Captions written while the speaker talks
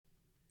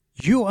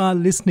You are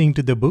listening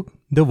to the book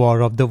The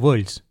War of the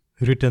Worlds,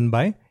 written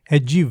by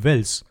H.G.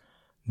 Wells.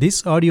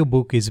 This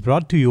audiobook is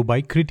brought to you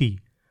by Kriti,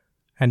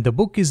 and the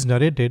book is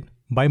narrated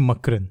by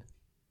Makran.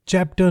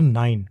 Chapter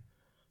 9.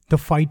 The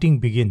Fighting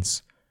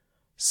Begins.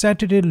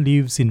 Saturday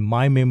lives in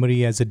my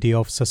memory as a day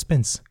of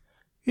suspense.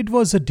 It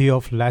was a day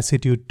of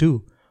lassitude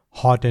too,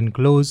 hot and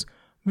close,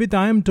 with,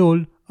 I am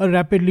told, a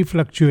rapidly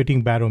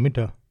fluctuating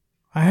barometer.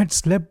 I had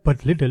slept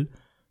but little,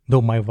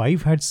 though my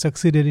wife had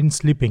succeeded in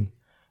sleeping,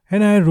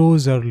 and I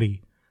rose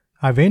early.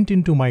 I went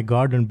into my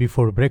garden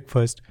before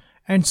breakfast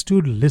and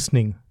stood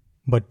listening,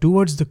 but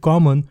towards the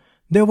common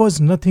there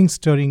was nothing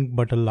stirring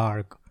but a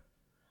lark.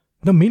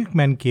 The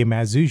milkman came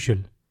as usual.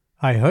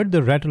 I heard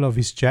the rattle of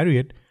his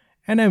chariot,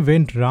 and I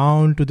went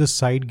round to the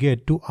side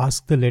gate to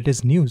ask the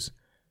latest news.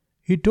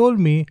 He told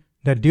me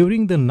that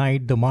during the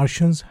night the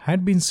Martians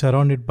had been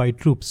surrounded by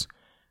troops,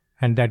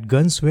 and that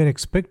guns were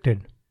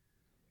expected.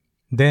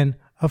 Then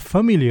a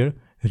familiar,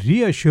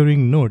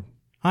 reassuring note.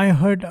 I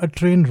heard a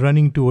train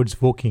running towards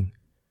Woking.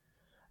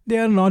 "They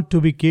are not to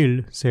be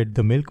killed," said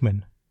the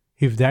milkman,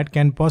 "if that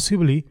can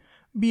possibly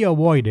be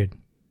avoided."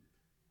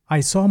 I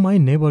saw my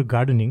neighbor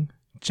gardening,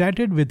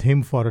 chatted with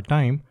him for a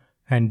time,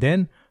 and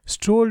then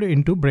strolled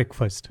into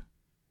breakfast.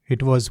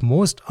 It was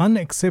most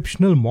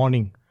unexceptional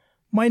morning.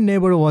 My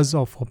neighbor was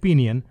of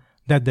opinion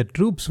that the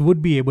troops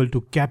would be able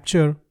to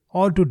capture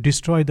or to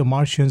destroy the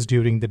Martians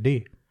during the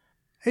day.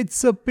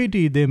 "It's a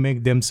pity they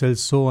make themselves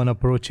so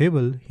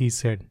unapproachable," he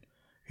said.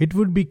 "It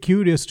would be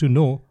curious to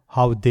know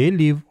how they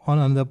live on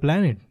another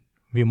planet.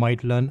 We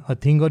might learn a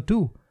thing or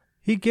two."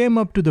 He came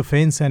up to the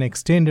fence and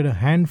extended a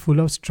handful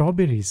of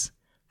strawberries,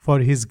 for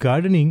his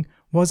gardening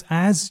was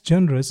as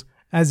generous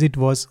as it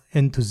was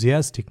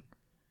enthusiastic.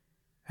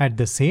 At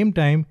the same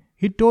time,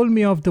 he told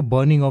me of the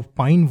burning of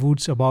pine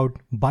woods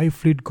about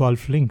Byfleet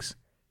golf links.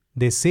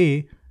 "They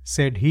say,"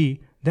 said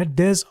he, "that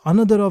there's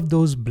another of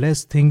those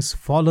blessed things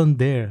fallen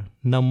there,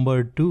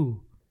 number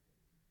 2.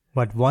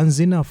 But one's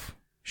enough,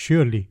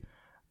 surely.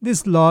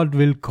 This lot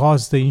will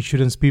cost the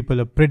insurance people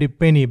a pretty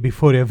penny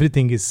before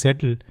everything is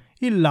settled."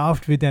 He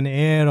laughed with an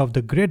air of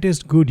the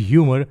greatest good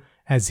humor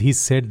as he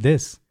said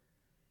this.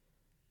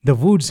 The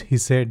woods, he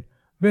said,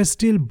 were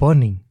still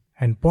burning,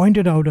 and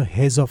pointed out a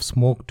haze of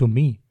smoke to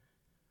me.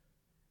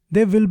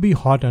 "They will be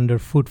hot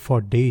underfoot for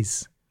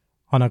days,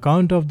 on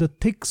account of the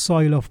thick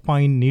soil of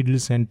pine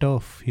needles and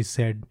turf," he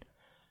said,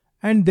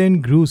 and then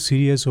grew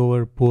serious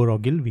over poor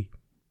Ogilvy.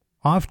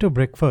 After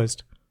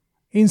breakfast,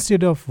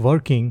 instead of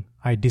working,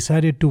 I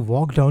decided to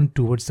walk down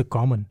towards the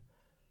common.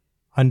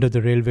 Under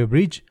the railway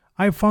bridge,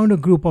 I found a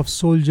group of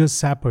soldiers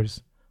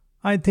sappers.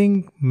 I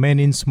think men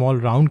in small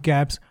round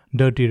caps,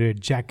 dirty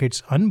red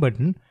jackets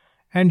unbuttoned,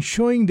 and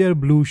showing their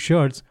blue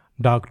shirts,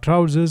 dark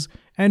trousers,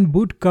 and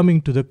boot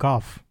coming to the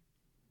calf.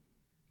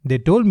 They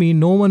told me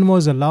no one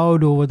was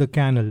allowed over the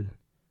canal,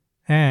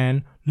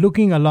 and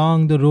looking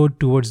along the road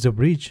towards the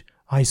bridge,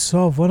 I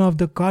saw one of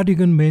the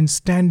Cardigan men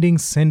standing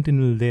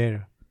sentinel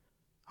there.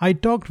 I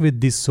talked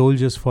with these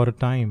soldiers for a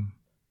time.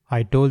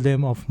 I told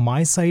them of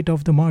my sight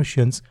of the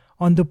Martians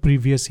on the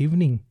previous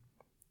evening.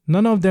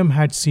 None of them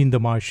had seen the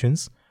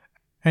Martians,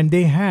 and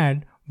they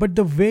had but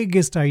the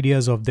vaguest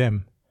ideas of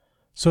them,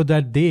 so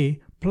that they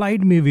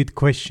plied me with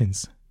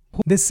questions.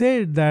 They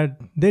said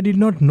that they did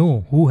not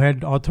know who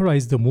had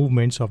authorized the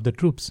movements of the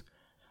troops.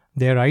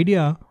 Their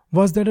idea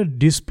was that a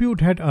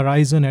dispute had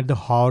arisen at the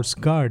Horse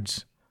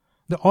Guards.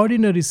 The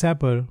ordinary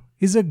sapper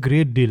is a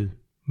great deal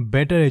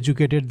better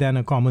educated than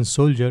a common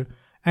soldier,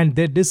 and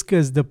they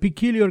discussed the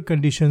peculiar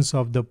conditions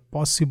of the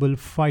possible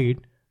fight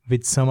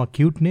with some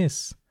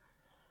acuteness.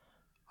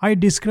 I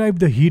described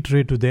the heat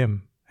ray to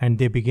them, and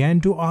they began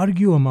to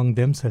argue among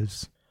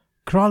themselves.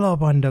 "Crawl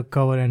up under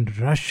cover and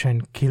rush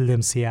and kill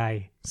them, say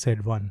I,"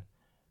 said one.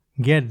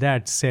 "Get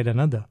that," said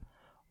another.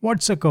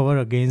 "What's a cover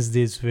against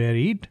this where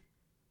eat?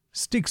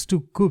 Sticks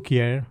to cook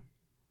here.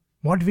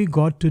 What we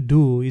got to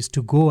do is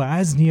to go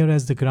as near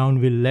as the ground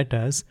will let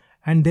us,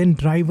 and then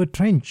drive a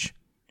trench."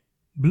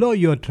 "Blow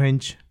your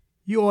trench.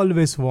 You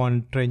always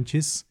want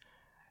trenches.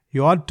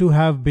 You ought to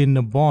have been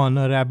born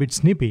a rabbit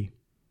snippy."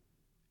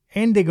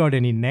 "Ain't they got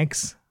any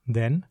necks,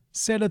 then?"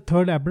 said a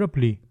third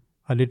abruptly,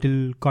 a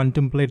little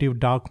contemplative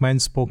dark man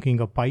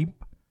smoking a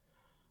pipe.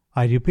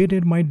 I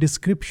repeated my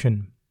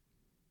description.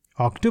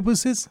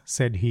 "Octopuses?"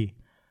 said he.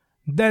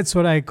 "That's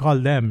what I call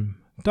them.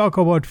 Talk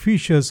about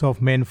fishers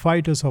of men,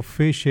 fighters of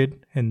fish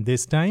it in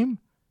this time."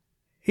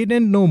 "It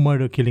ain't no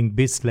murder-killing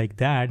beasts like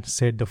that,"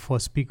 said the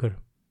first speaker.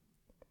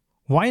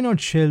 "Why not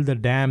shell the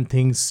damn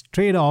things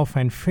straight off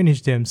and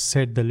finish them?"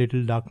 said the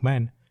little dark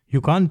man. "You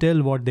can't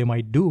tell what they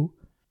might do."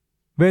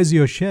 "Where's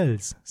your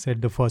shells?"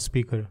 said the first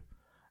speaker.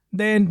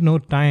 "There ain't no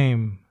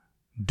time.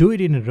 Do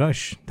it in a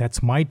rush,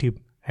 that's my tip,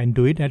 and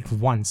do it at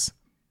once."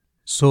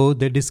 So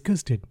they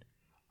discussed it.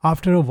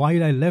 After a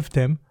while I left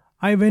them.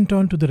 I went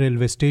on to the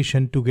railway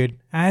station to get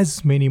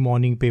as many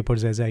morning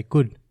papers as I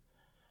could.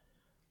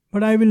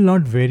 But I will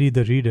not weary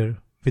the reader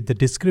with the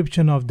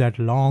description of that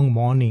long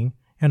morning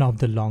and of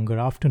the longer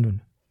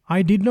afternoon.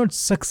 I did not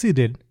succeed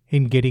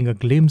in getting a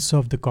glimpse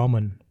of the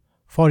common,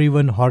 for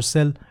even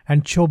Horsell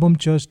and Chobham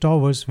church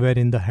towers were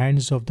in the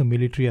hands of the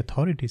military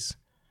authorities.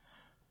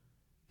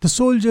 The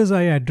soldiers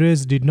I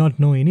addressed did not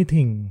know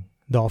anything.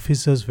 The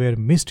officers were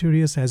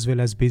mysterious as well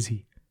as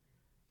busy.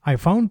 I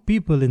found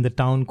people in the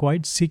town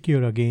quite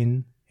secure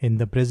again in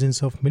the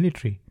presence of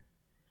military.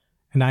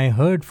 And I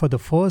heard for the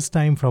first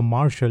time from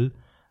Marshall,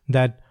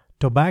 that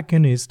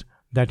tobacconist,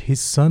 that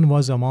his son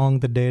was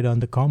among the dead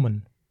on the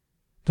common.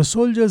 The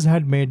soldiers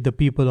had made the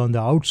people on the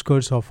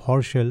outskirts of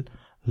Horsham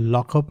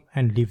lock up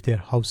and leave their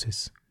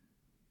houses.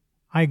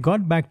 I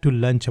got back to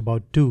lunch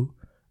about 2,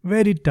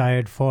 very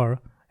tired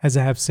for, as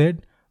I have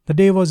said, the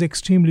day was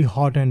extremely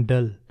hot and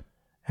dull,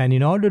 and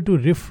in order to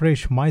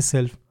refresh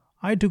myself,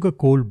 I took a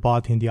cold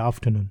bath in the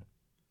afternoon.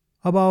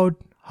 About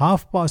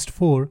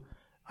 4:30,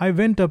 I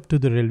went up to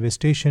the railway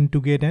station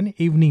to get an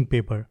evening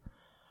paper,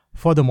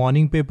 for the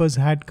morning papers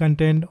had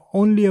contained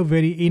only a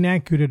very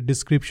inaccurate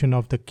description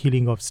of the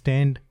killing of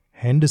Stend,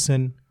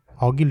 Henderson,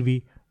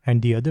 Ogilvy,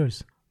 and the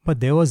others. But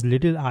there was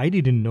little I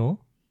didn't know.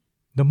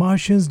 The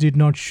Martians did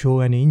not show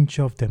an inch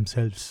of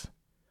themselves.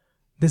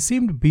 They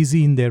seemed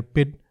busy in their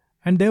pit,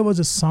 and there was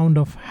a sound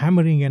of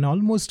hammering and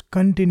almost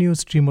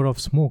continuous streamer of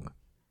smoke.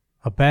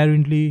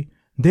 Apparently,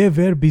 they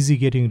were busy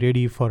getting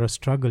ready for a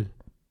struggle.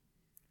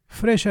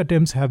 Fresh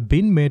attempts have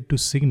been made to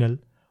signal,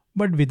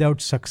 but without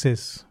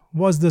success,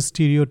 was the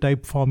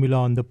stereotype formula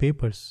on the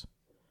papers.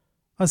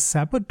 A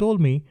sapper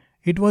told me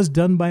it was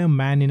done by a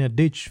man in a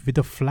ditch with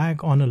a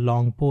flag on a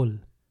long pole.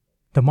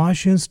 The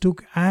Martians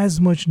took as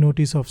much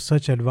notice of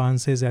such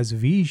advances as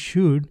we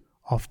should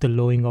of the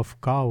lowing of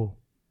cow.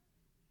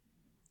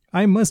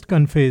 I must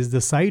confess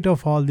the sight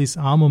of all this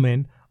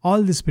armament,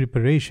 all this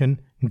preparation,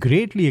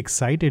 greatly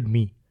excited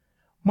me.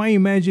 My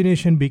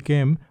imagination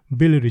became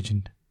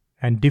belligerent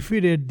and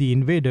defeated the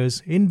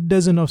invaders in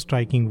dozens of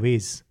striking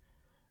ways.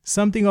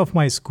 Something of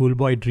my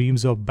schoolboy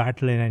dreams of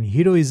battle and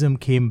heroism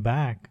came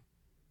back.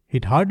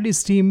 It hardly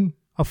seemed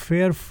a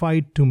fair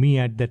fight to me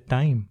at that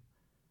time.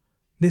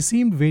 They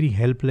seemed very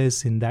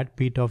helpless in that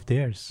pit of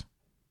theirs.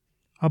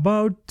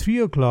 About 3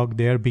 o'clock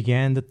there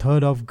began the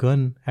third of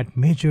gun at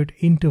measured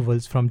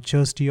intervals from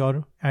Chirsty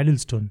or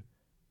Addlestone.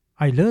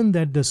 I learned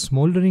that the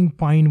smouldering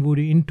pine wood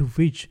into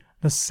which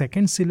the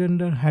second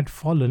cylinder had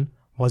fallen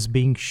was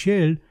being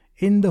shelled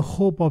in the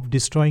hope of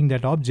destroying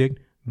that object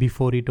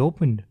before it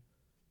opened.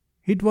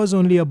 It was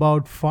only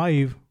about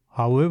 5,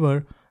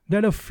 however,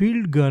 that a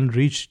field gun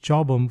reached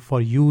Chobham for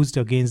use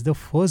against the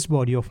first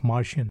body of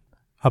Martian.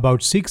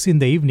 About 6 in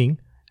the evening,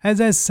 as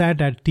I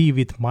sat at tea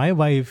with my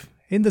wife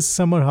in the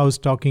summer house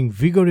talking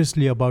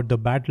vigorously about the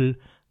battle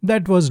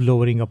that was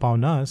lowering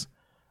upon us,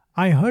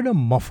 I heard a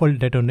muffled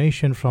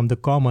detonation from the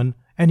common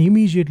and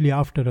immediately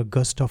after a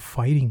gust of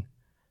firing.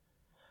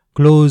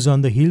 Close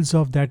on the heels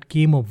of that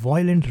came a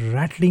violent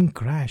rattling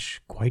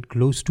crash quite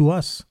close to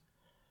us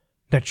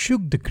that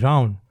shook the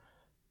ground,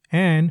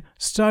 and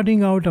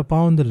starting out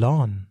upon the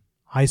lawn,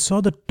 I saw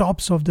the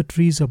tops of the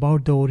trees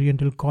about the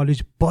Oriental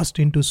College burst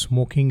into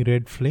smoking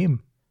red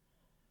flame,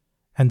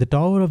 and the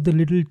tower of the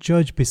little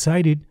church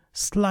beside it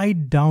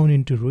slide down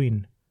into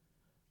ruin.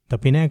 The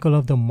pinnacle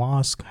of the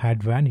mosque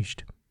had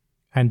vanished,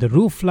 and the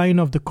roof line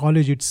of the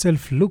college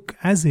itself looked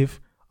as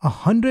if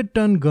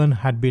 100-ton gun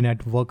had been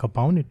at work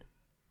upon it.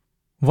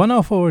 One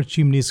of our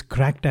chimneys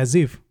cracked as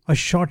if a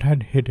shot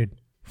had hit it,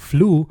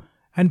 flew,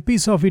 and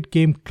piece of it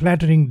came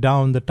clattering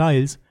down the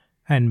tiles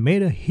and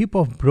made a heap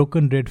of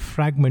broken red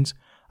fragments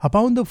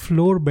upon the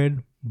floor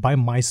bed by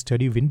my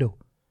study window.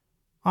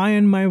 I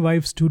and my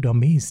wife stood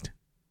amazed.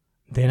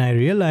 Then I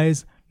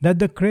realized that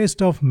the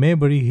crest of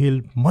Maybury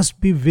Hill must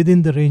be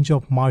within the range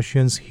of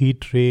Martian's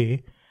heat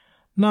ray,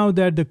 now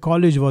that the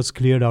college was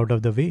cleared out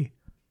of the way.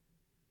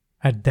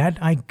 At that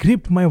I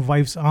gripped my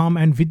wife's arm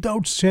and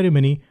without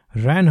ceremony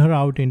ran her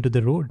out into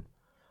the road.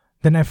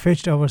 Then I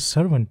fetched our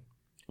servant,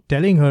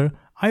 telling her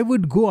I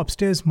would go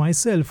upstairs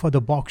myself for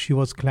the box she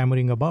was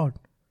clamoring about.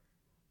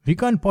 "We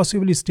can't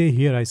possibly stay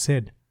here," I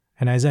said,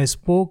 and as I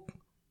spoke,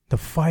 the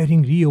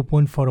firing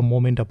reopened for a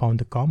moment upon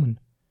the common.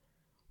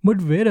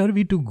 "But where are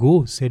we to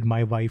go?" said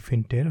my wife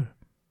in terror.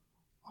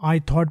 I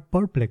thought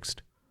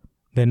perplexed.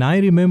 Then I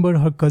remembered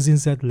her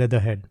cousins at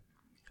Leatherhead.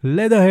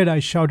 "Leatherhead!" I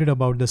shouted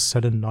about the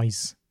sudden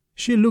noise.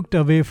 She looked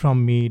away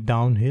from me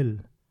downhill.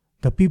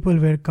 The people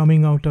were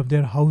coming out of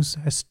their house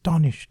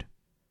astonished.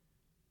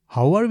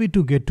 "How are we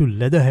to get to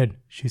Leatherhead?"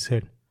 she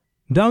said.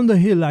 Down the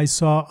hill I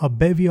saw a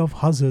bevy of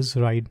hussars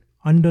ride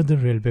under the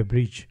railway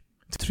bridge.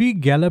 3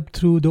 galloped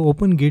through the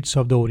open gates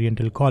of the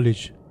Oriental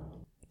College.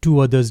 2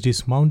 others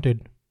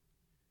dismounted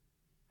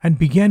and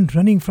began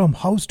running from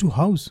house to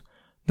house.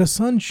 The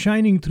sun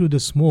shining through the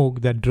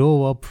smoke that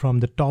drove up from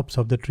the tops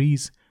of the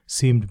trees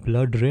seemed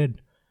blood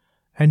red,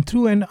 and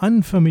threw an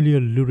unfamiliar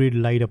lurid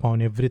light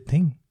upon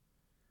everything.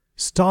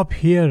 "Stop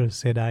here,"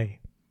 said I.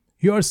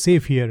 "You are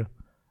safe here,"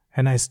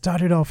 and I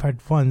started off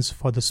at once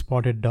for the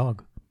Spotted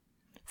Dog,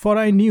 for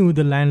I knew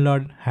the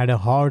landlord had a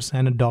horse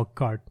and a dog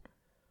cart.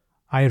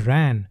 I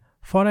ran,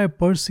 for I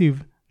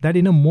perceived that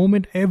in a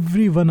moment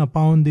everyone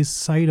upon this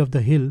side of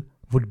the hill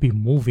would be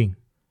moving.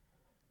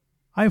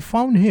 I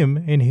found him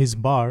in his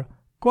bar,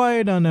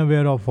 quite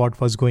unaware of what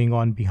was going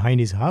on behind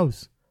his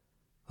house.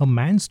 A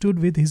man stood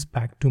with his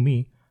back to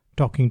me,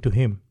 talking to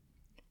him.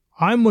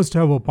 "I must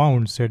have a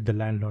pound," said the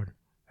landlord,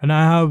 "and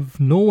I have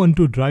no one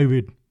to drive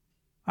it."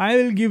 "I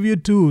will give you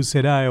 2,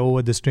 said I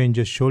over the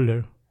stranger's shoulder.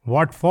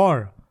 "What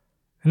for?"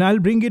 "And I'll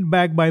bring it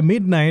back by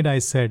midnight," I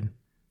said.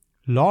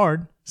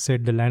 "Lord,"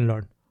 said the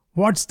landlord,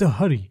 "what's the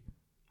hurry?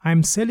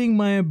 I'm selling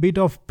my bit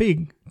of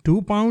pig,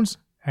 2 pounds,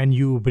 and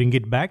you bring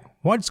it back.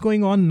 What's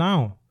going on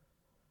now?"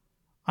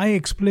 I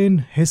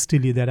explained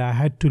hastily that I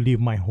had to leave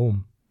my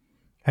home,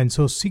 and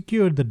so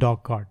secured the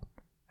dog cart.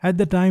 At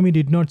the time it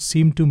did not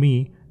seem to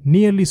me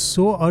nearly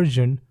so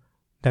urgent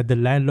that the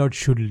landlord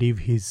should leave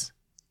his.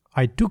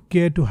 I took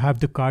care to have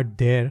the cart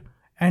there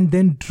and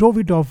then drove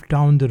it off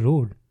down the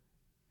road,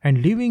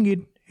 and leaving it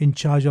in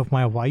charge of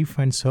my wife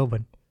and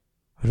servant,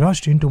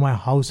 rushed into my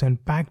house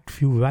and packed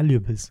few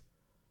valuables,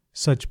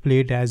 such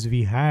plate as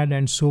we had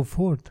and so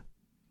forth.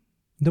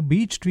 The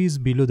beech trees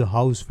below the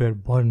house were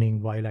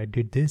burning while I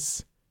did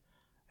this,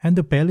 and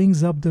the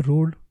palings up the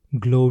road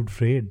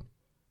glowed red.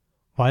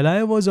 While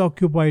I was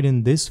occupied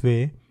in this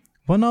way,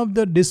 one of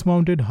the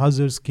dismounted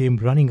hussars came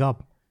running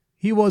up.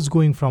 He was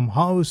going from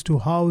house to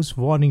house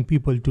warning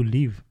people to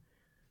leave.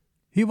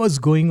 He was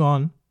going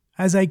on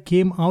as I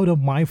came out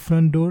of my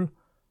front door,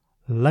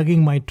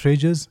 lugging my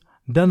treasures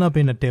done up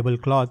in a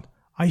tablecloth.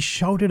 I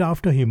shouted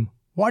after him,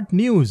 "What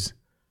news?"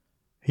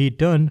 He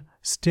turned,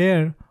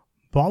 stared,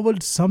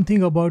 bawled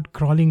something about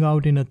crawling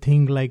out in a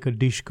thing like a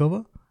dish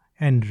cover,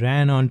 and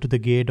ran on to the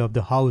gate of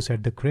the house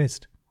at the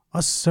crest.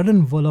 A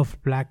sudden whirl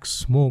of black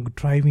smoke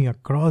driving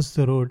across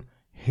the road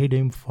hid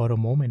him for a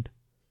moment.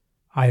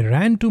 I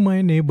ran to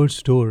my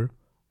neighbor's door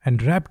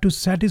and rapped to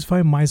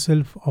satisfy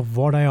myself of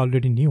what I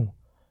already knew,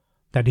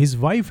 that his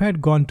wife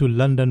had gone to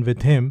London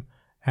with him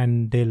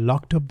and they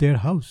locked up their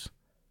house.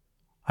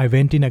 I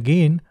went in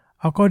again,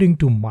 according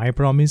to my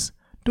promise,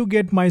 to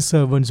get my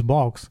servant's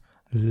box,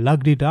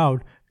 lugged it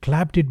out,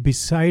 clapped it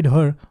beside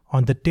her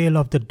on the tail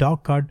of the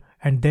dog cart,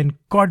 and then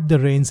caught the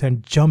reins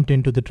and jumped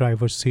into the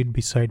driver's seat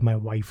beside my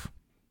wife.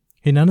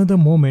 In another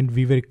moment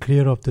we were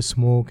clear of the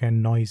smoke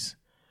and noise,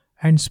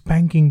 and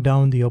spanking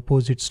down the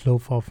opposite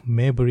slope of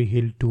Maybury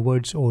Hill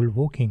towards Old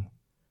Woking.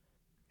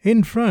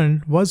 In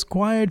front was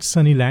quiet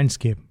sunny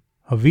landscape,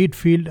 a wheat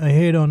field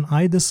ahead on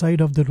either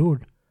side of the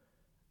road,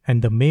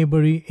 and the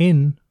Maybury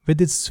Inn with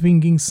its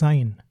swinging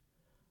sign.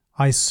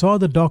 I saw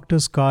the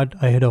doctor's cart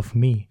ahead of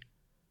me.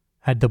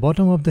 At the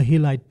bottom of the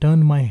hill I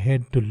turned my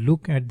head to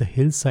look at the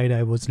hillside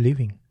I was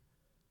leaving.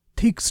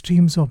 Thick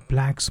streams of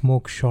black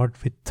smoke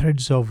shot with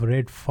threads of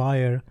red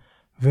fire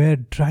were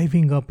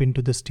driving up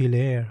into the still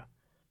air,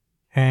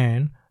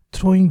 and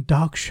throwing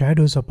dark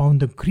shadows upon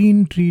the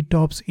green tree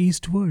tops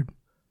eastward.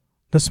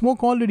 The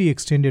smoke already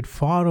extended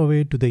far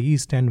away to the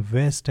east and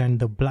west and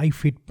the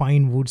Blyfit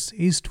pine woods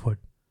eastward,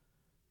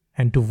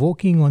 and to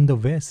Woking on the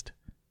west.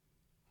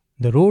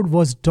 The road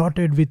was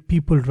dotted with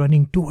people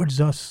running towards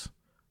us,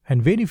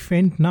 and very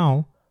faint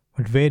now,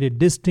 but very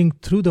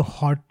distinct through the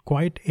hot,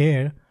 quiet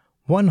air.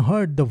 One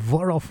heard the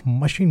whir of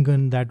machine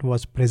gun that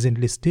was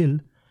presently still,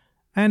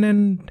 and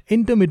an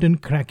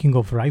intermittent cracking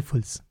of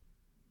rifles.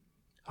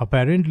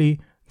 Apparently,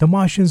 the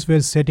Martians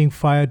were setting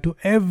fire to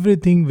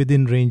everything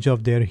within range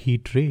of their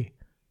heat ray.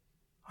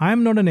 I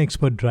am not an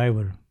expert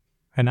driver,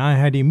 and I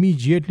had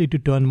immediately to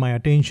turn my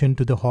attention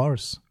to the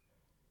horse.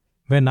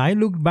 When I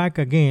looked back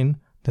again,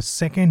 the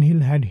second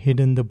hill had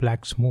hidden the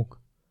black smoke.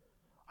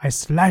 I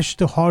slashed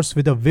the horse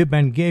with a whip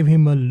and gave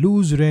him a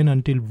loose rein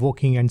until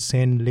Woking and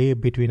Seine lay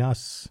between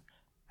us,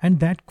 and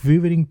that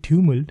quivering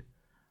tumult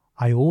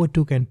I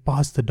overtook and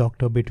passed the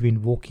doctor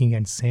between Woking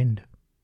and Seine.